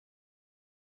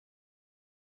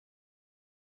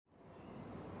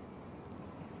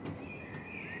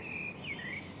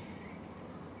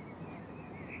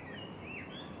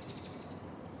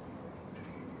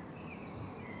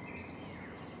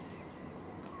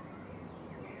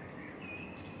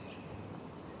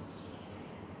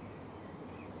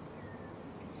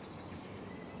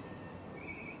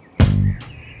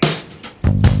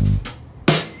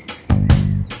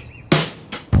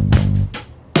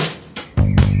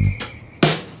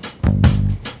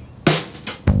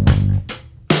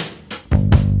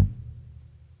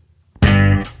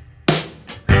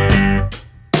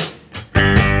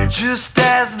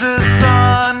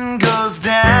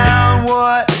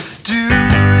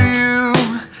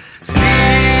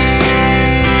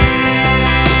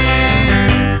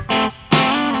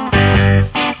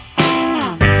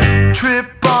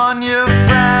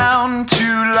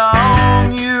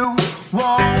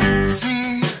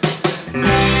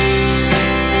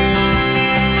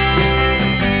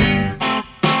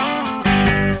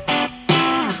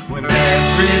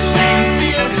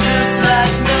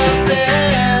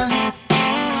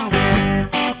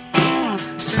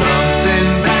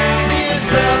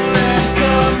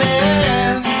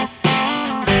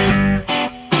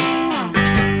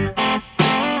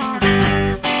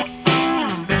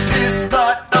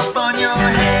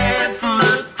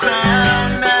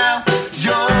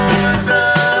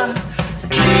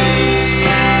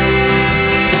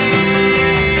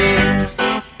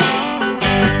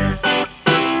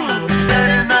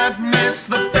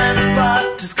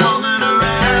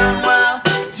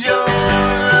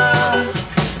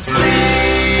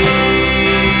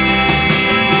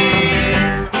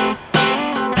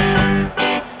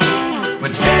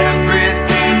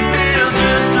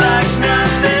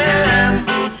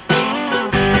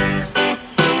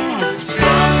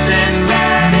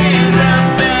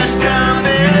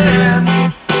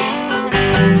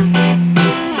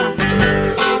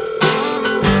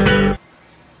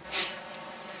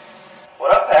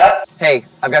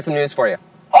I've got some news for you.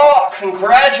 Oh,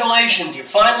 congratulations! You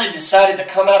finally decided to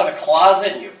come out of the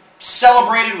closet and you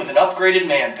celebrated with an upgraded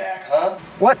man bag, huh?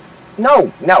 What?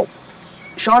 No.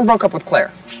 Sean broke up with Claire.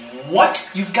 What?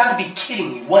 You've got to be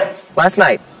kidding me. When? Last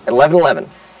night, at 11:11.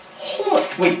 Hold on.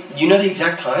 Wait, you know the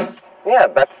exact time? Yeah,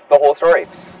 that's the whole story.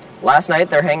 Last night,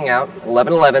 they're hanging out,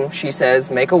 11:11. She says,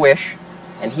 make a wish.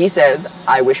 And he says,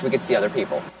 I wish we could see other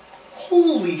people.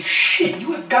 Holy shit,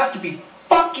 you have got to be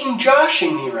fucking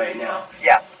joshing me right now.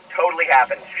 Yeah, totally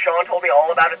happened. Sean told me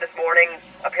all about it this morning.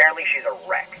 Apparently she's a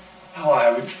wreck. Oh,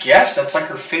 I would guess that's like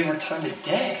her favorite time of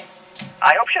day.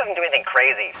 I hope she doesn't do anything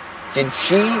crazy. Did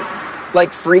she,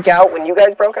 like, freak out when you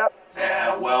guys broke up?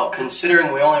 Yeah, well,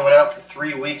 considering we only went out for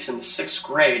 3 weeks in the 6th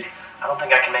grade, I don't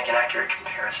think I can make an accurate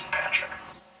comparison, Patrick.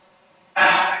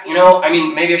 You know, I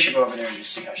mean, maybe I should go over there and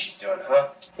just see how she's doing, huh?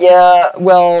 Yeah,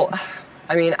 well,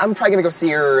 I mean, I'm probably gonna go see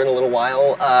her in a little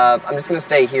while. I'm just gonna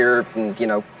stay here and, you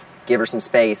know, give her some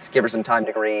space, give her some time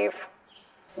to grieve.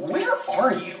 Where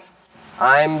are you?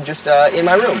 I'm just, in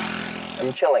my room.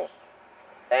 I'm chilling.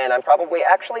 And I'm probably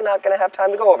actually not gonna have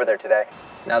time to go over there today,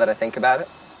 now that I think about it.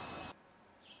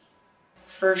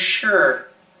 For sure.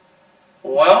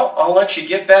 Well, I'll let you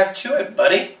get back to it,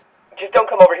 buddy. Just don't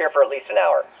come over here for at least an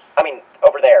hour. I mean,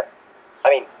 over there.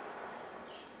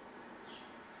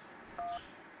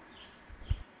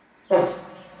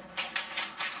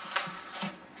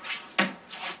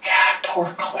 God,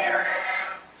 poor Claire.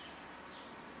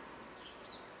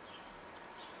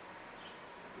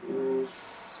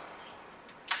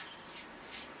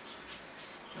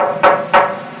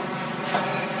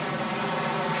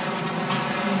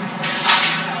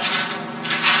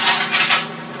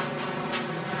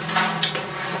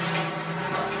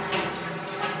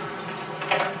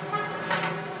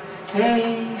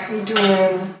 Hey, how you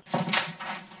doing?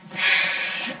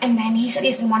 And then he said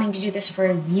he's been wanting to do this for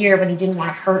a year, but he didn't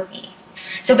want to hurt me.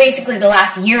 So basically the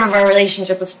last year of our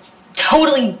relationship was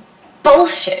totally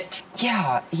bullshit.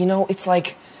 Yeah, you know, it's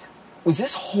like, was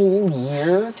this whole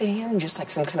year to him just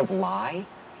like some kind of lie?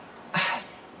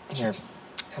 Here,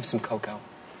 have some cocoa.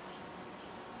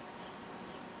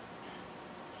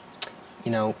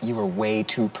 You know, you were way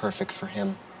too perfect for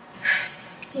him.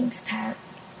 Thanks, Pat.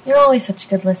 You're always such a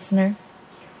good listener.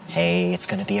 Hey, it's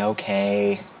gonna be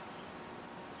okay.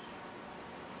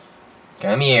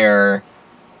 Come here.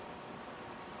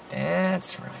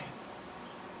 That's right.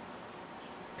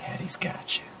 Patty's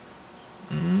got you.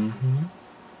 Mm-hmm.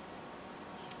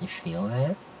 You feel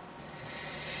that?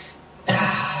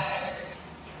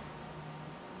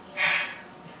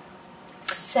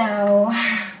 So...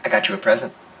 I got you a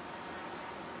present.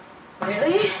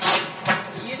 Really? You didn't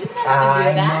have to do that.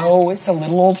 I know, it's a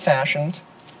little old-fashioned,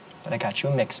 but I got you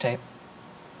a mixtape.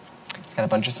 It's got a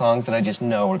bunch of songs that I just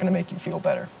know are gonna make you feel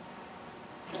better.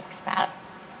 Thanks, Pat.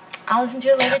 I'll listen to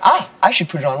it later. Ah, I should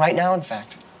put it on right now, in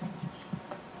fact.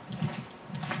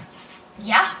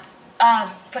 Yeah,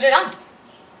 put it on.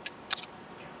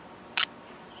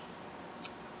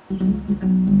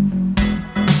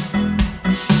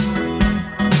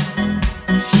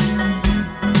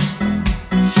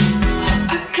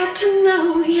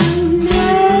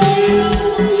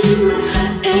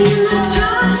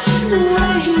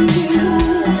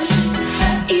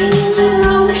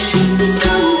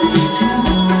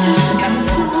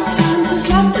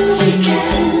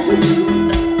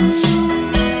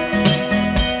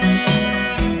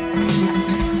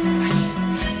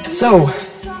 So,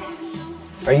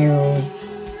 are you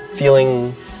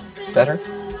feeling better?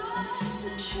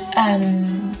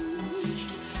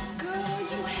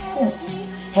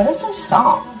 What is this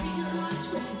song?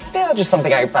 Yeah, just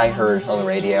something I heard on the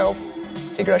radio.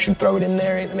 Figured I should throw it in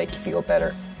there to make you feel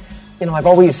better. You know, I've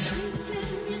always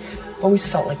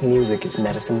felt like music is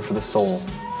medicine for the soul.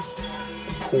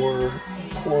 Poor,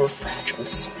 fragile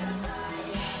soul.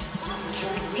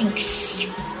 Thanks.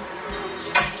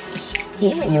 You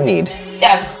know what you need?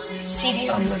 CD.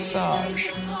 A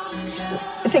massage.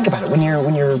 Think about it. When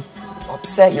you're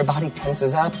upset, your body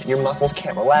tenses up, your muscles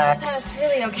can't relax. That's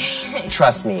really okay.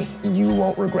 Trust me, you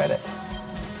won't regret it.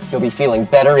 You'll be feeling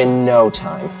better in no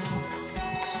time.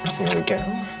 Here we go.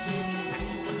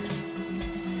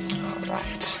 All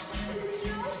right.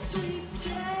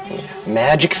 Yeah,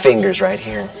 magic fingers right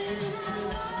here.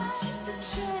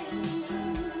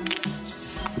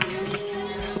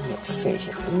 Let's see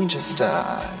here. Let me just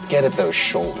get at those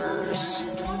shoulders.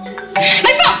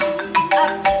 My phone!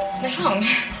 My phone.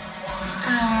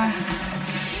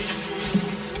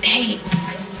 Hey,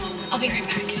 I'll be right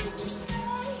back.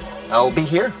 I'll be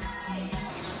here.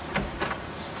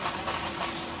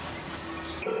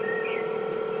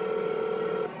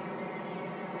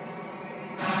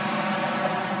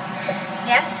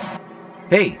 Yes?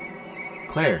 Hey,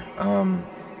 Claire,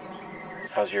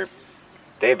 How's your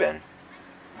day been?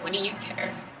 What do you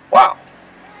care? Wow.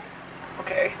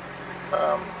 Okay.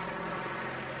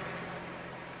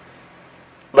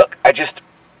 Look, I just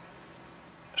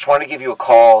wanted to give you a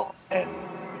call and...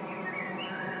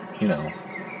 you know,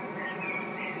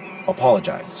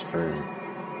 apologize for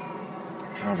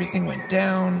how everything went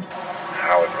down.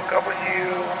 How I broke up with you.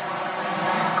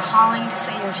 You're calling to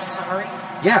say you're sorry?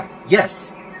 Yeah,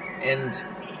 yes. And...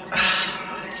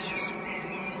 it's just...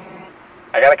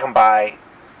 I gotta come by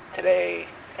today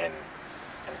and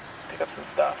pick up some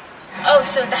stuff. Oh,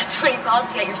 so that's why you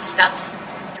called to get your stuff?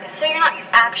 So you're not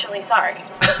actually sorry?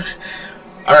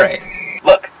 Alright.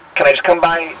 Look, can I just come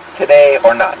by today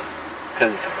or not?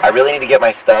 Because I really need to get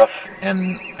my stuff.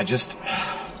 And I just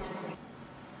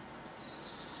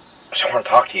want to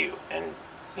talk to you and,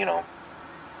 you know.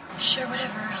 Sure,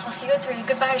 whatever. I'll see you at 3.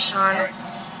 Goodbye, Sean. Right.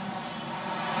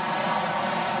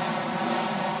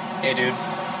 Hey, dude.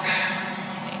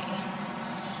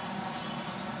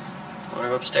 Wanna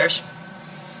go upstairs?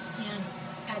 Yeah,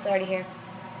 Pat's already here.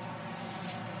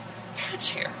 Pat's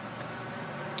here.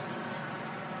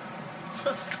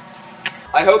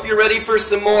 I hope you're ready for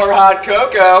some more hot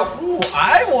cocoa. Ooh,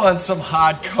 I want some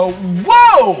hot cocoa.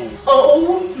 Whoa!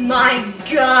 Oh my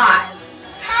god!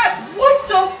 Pat, what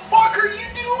the fuck are you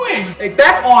doing? Hey,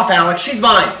 back off, Alex. She's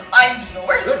mine. I'm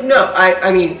yours? No,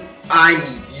 I mean,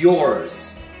 I'm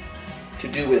yours. To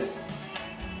do with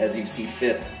as you see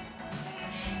fit.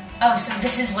 Oh, so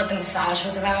this is what the massage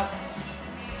was about?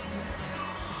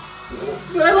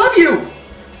 But I love you!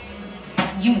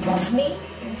 You love me?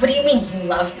 What do you mean you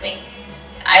love me?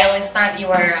 I always thought you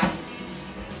were,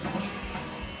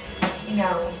 you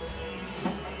know,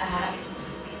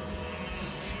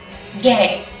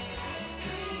 gay.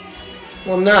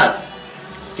 Well, I'm not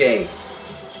gay.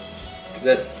 Does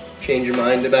that change your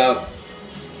mind about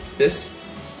this?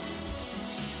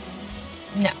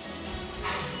 No.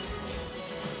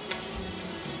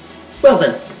 Well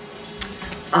then,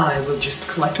 I will just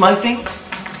collect my things,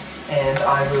 and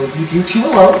I will leave you two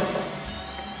alone.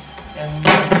 And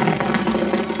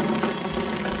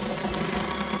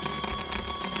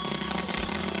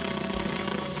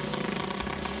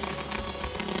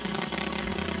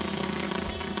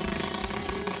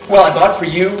well, I bought it for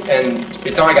you, and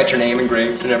it's already got your name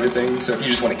engraved and everything, so if you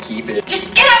just want to keep it.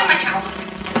 Just get out of my house!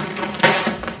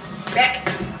 Back.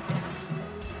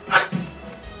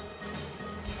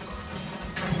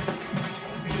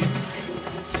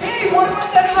 Hey, what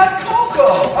about that hot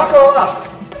cocoa? Fuck off!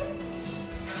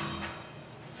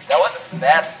 That wasn't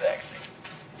that sexy.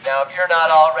 Now, if you're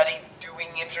not already doing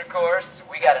intercourse,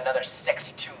 we got another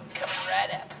sexy tune coming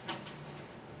right up.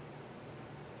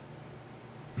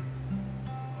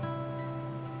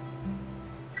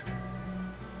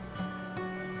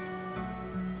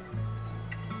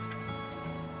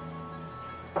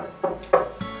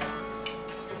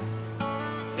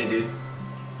 Hey, dude.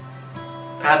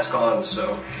 Pat's gone,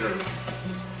 so you're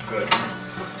good.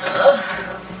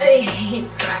 I hate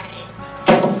crying.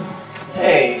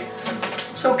 Hey,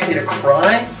 it's okay to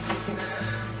cry.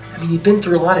 I mean, you've been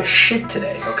through a lot of shit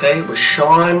today, okay? With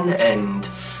Sean and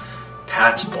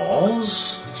Pat's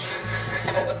balls.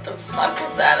 What the fuck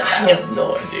was that I about? have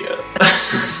no idea.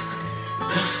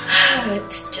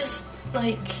 It's just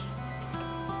like...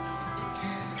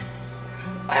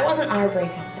 Why wasn't our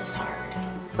breakup this hard?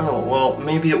 Oh, well,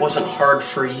 maybe it wasn't hard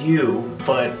for you,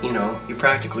 but, you know, you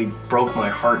practically broke my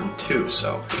heart in two,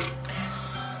 so...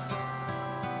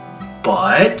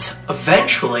 But,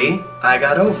 eventually, I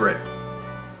got over it.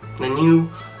 And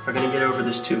you are gonna get over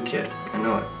this too, kid. I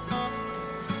know it.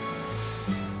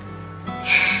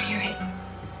 You're right.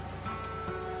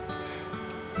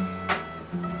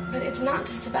 But it's not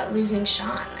just about losing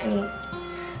Sean. I mean,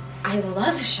 I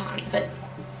love Sean, but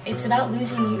it's about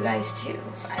losing you guys too.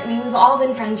 I mean, we've all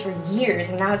been friends for years,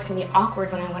 and now it's gonna be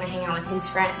awkward when I want to hang out with his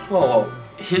friends. Whoa,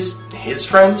 his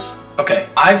friends? Okay,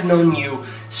 I've known you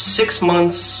 6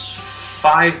 months,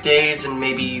 5 days, and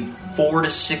maybe 4 to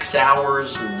 6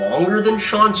 hours longer than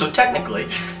Sean, so technically,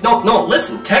 no,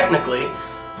 listen, technically,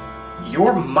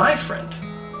 you're my friend,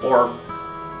 or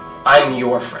I'm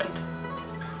your friend,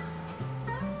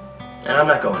 and I'm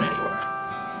not going anywhere.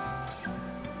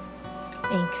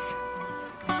 Thanks.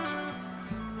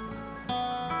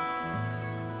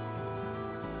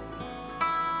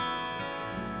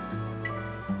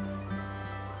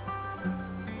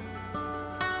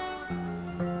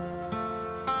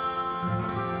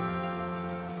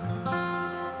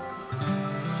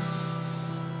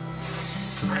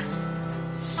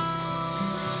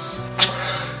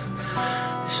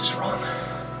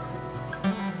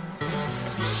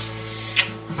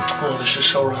 Well, this is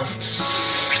so wrong.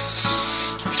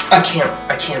 I can't,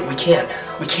 we can't.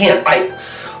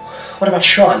 What about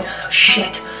Sean? Oh,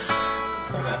 shit.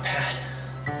 What about Pat?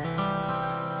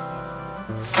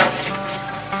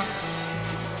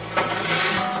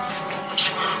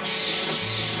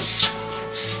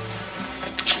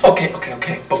 Okay.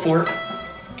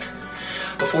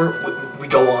 Before we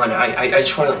go on, I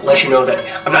just want to let you know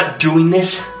that I'm not doing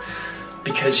this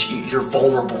because you're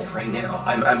vulnerable right now.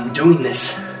 I'm doing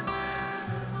this.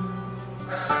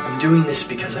 I'm doing this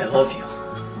because I love you.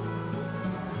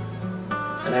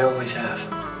 And I always have.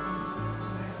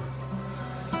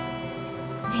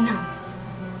 I know.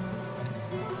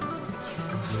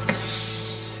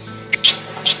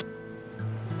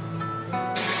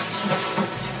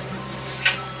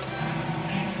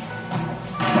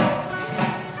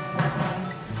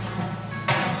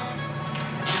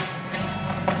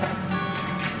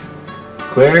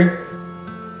 Claire?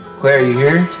 Claire, are you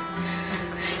here?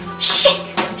 Shit,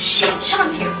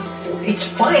 Sean's here. It's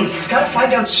fine. He's got to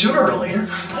find out sooner or later.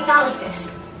 Not like this.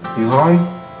 You home?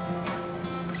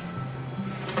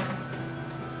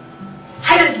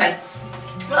 Hide under the bed.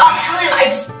 Well, I'll tell him. I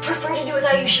just prefer to do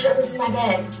without you shirtless in my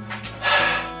bed.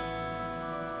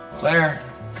 Claire.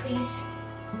 Please.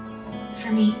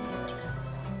 For me.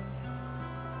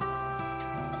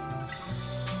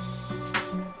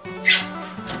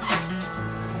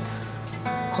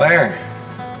 Claire.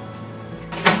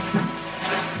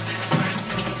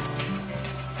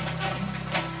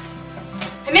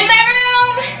 I'm in my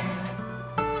room!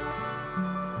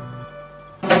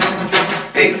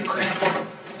 Hey, Claire.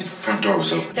 The front door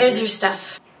was open. There's your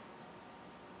stuff.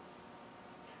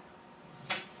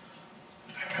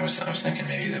 I was thinking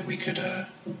maybe that we could,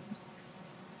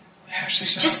 hash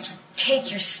this out. Just take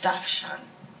your stuff, Sean.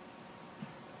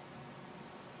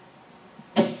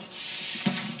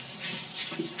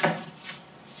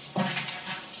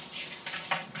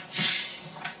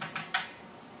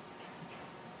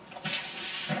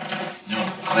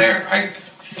 Claire, I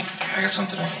got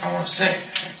something I want to say.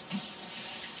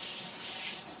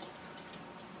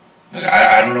 Look,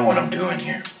 I don't know what I'm doing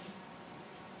here.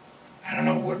 I don't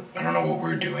know what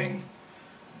we're doing.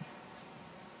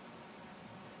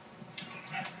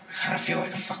 I kind of feel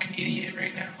like a fucking idiot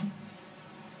right now.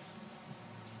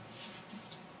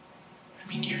 I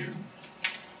mean, you're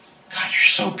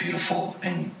so beautiful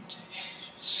and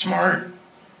smart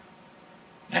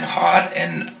and hot,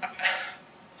 and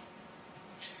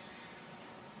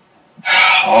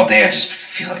all day I just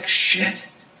feel like shit.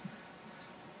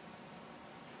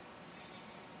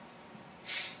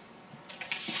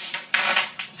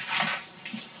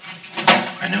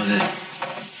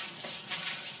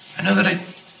 I know that I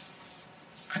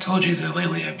told you that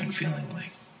lately I've been feeling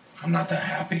like I'm not that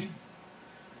happy.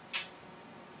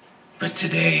 But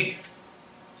today,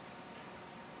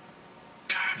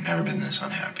 God, I've never been this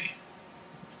unhappy.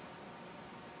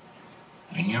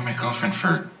 I mean, you're my girlfriend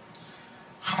for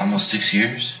almost 6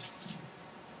 years.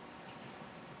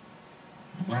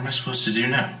 What am I supposed to do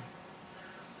now?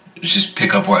 Just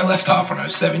pick up where I left off when I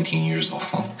was 17 years old.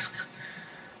 I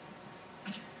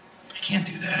can't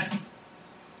do that.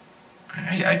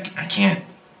 I can't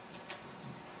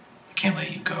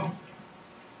let you go.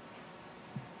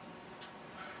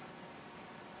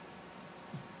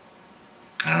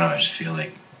 I don't know, I just feel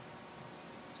like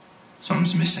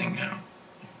something's missing now.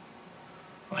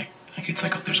 Like it's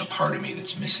like there's a part of me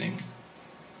that's missing.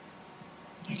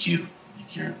 Like you.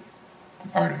 Like you're a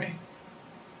part of me.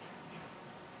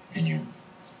 And you're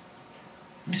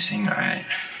missing.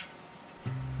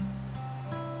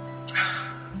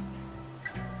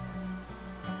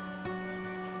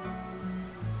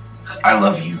 I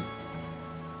love you.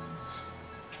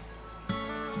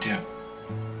 I do.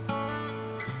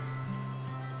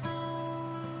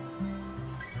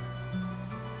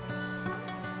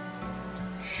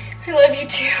 I love you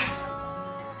too.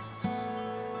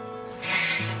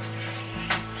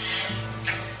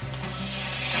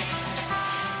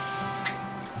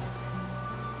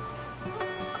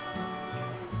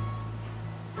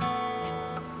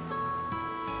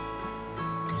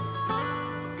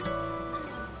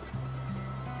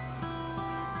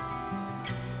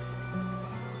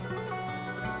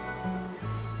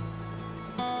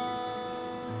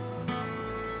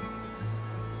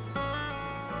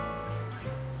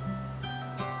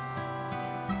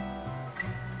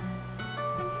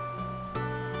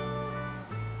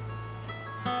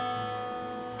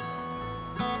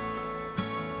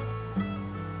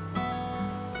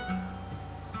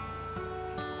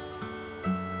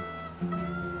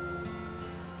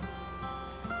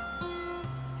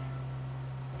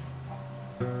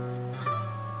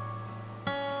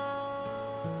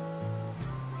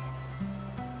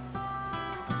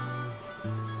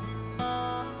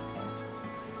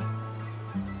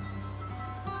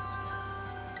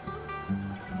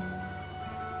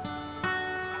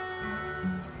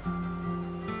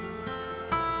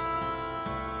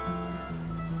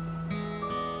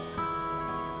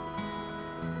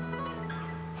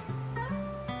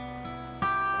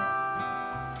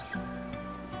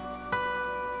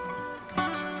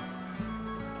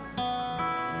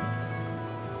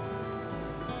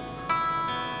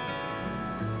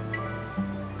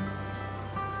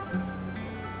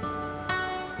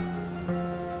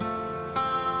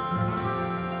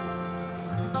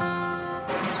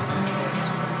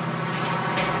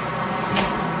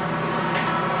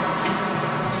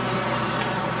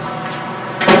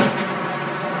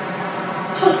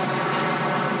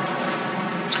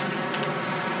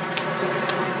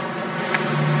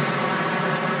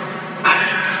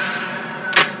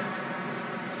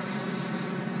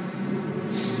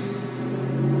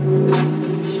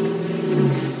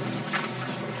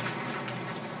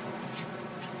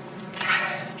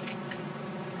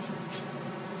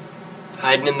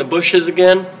 Hiding in the bushes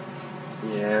again?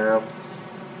 Yeah.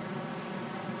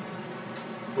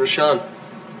 Where's Sean?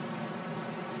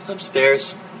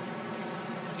 Upstairs.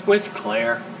 With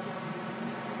Claire.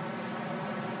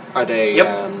 Are they,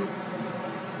 Yep.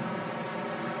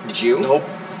 Did you? Nope.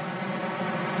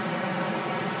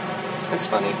 That's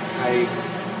funny. I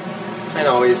kind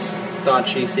of always thought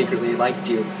she secretly liked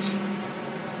you.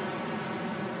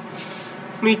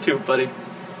 Me too, buddy.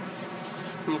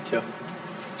 Me too.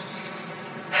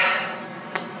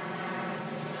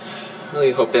 I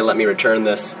really hope they let me return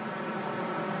this.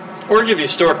 Or give you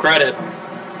store credit.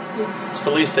 It's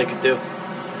the least they could do.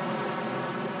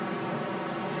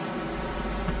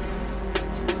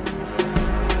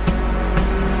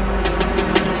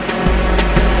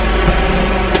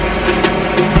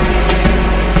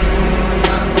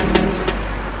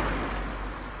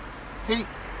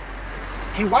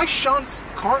 Hey, why's Sean's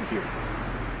car here?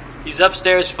 He's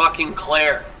upstairs fucking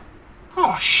Claire.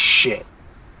 Oh, shit.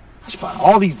 I just bought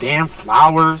all these damn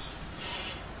flowers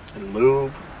and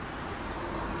lube.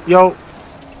 Yo,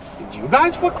 did you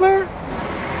guys fuck Claire?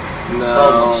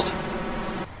 No. Almost.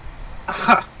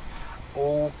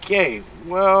 Okay,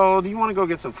 well, do you want to go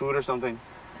get some food or something?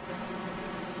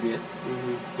 Yeah.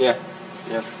 Mm-hmm. Yeah.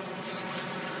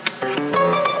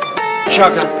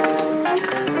 Shotgun.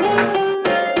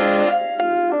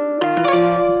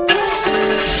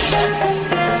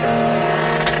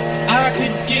 I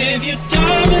could give you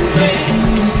diamond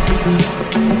rings,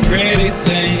 pretty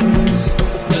things,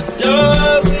 a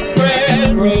dozen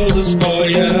red roses for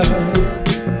you.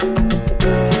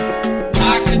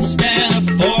 I could spend a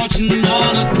fortune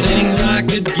on the things I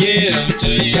could give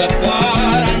to you,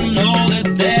 but I know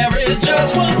that there is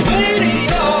just one way to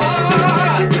your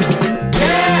heart.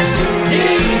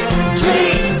 Candy,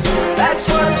 treats, that's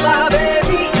what my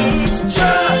baby eats.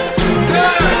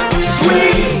 Sugar,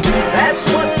 sweet, that's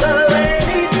what the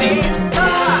lady needs.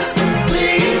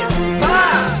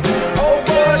 Oh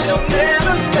boy, she'll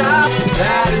never stop.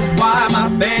 That is why my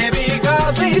baby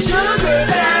calls me Sugar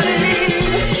Daddy.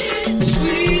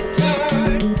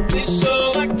 Sweetheart, this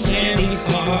soul I candy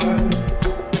heart.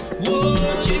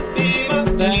 Would you be my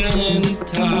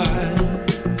Valentine?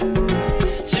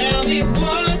 Tell me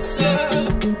what's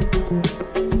up,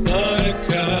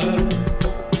 buttercup.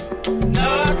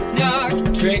 Knock, knock,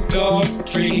 trick or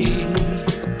treat.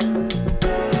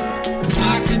 I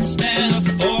could spend a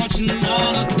fortune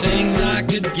on the things I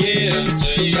could give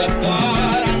to you,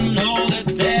 but I know that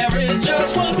there is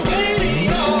just one way to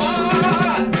your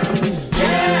heart.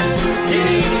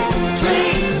 Candy,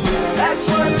 treats, that's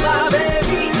what my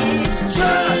baby eats.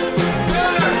 Sugar,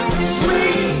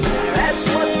 sweet, that's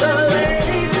what the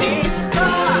lady needs.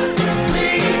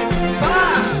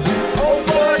 Oh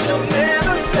boy, she'll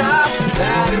never stop.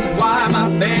 That is why my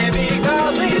baby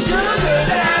calls me Sugar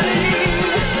Daddy.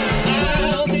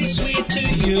 I'll be sweet to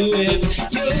you if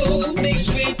you'll be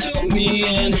sweet to me,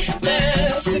 and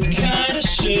that's the kind of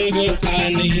sugar I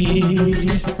need.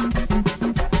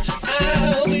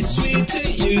 I'll be sweet to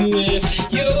you if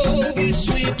you'll be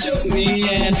sweet to me,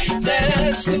 and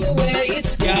that's the way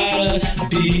it's gotta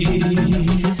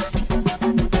be.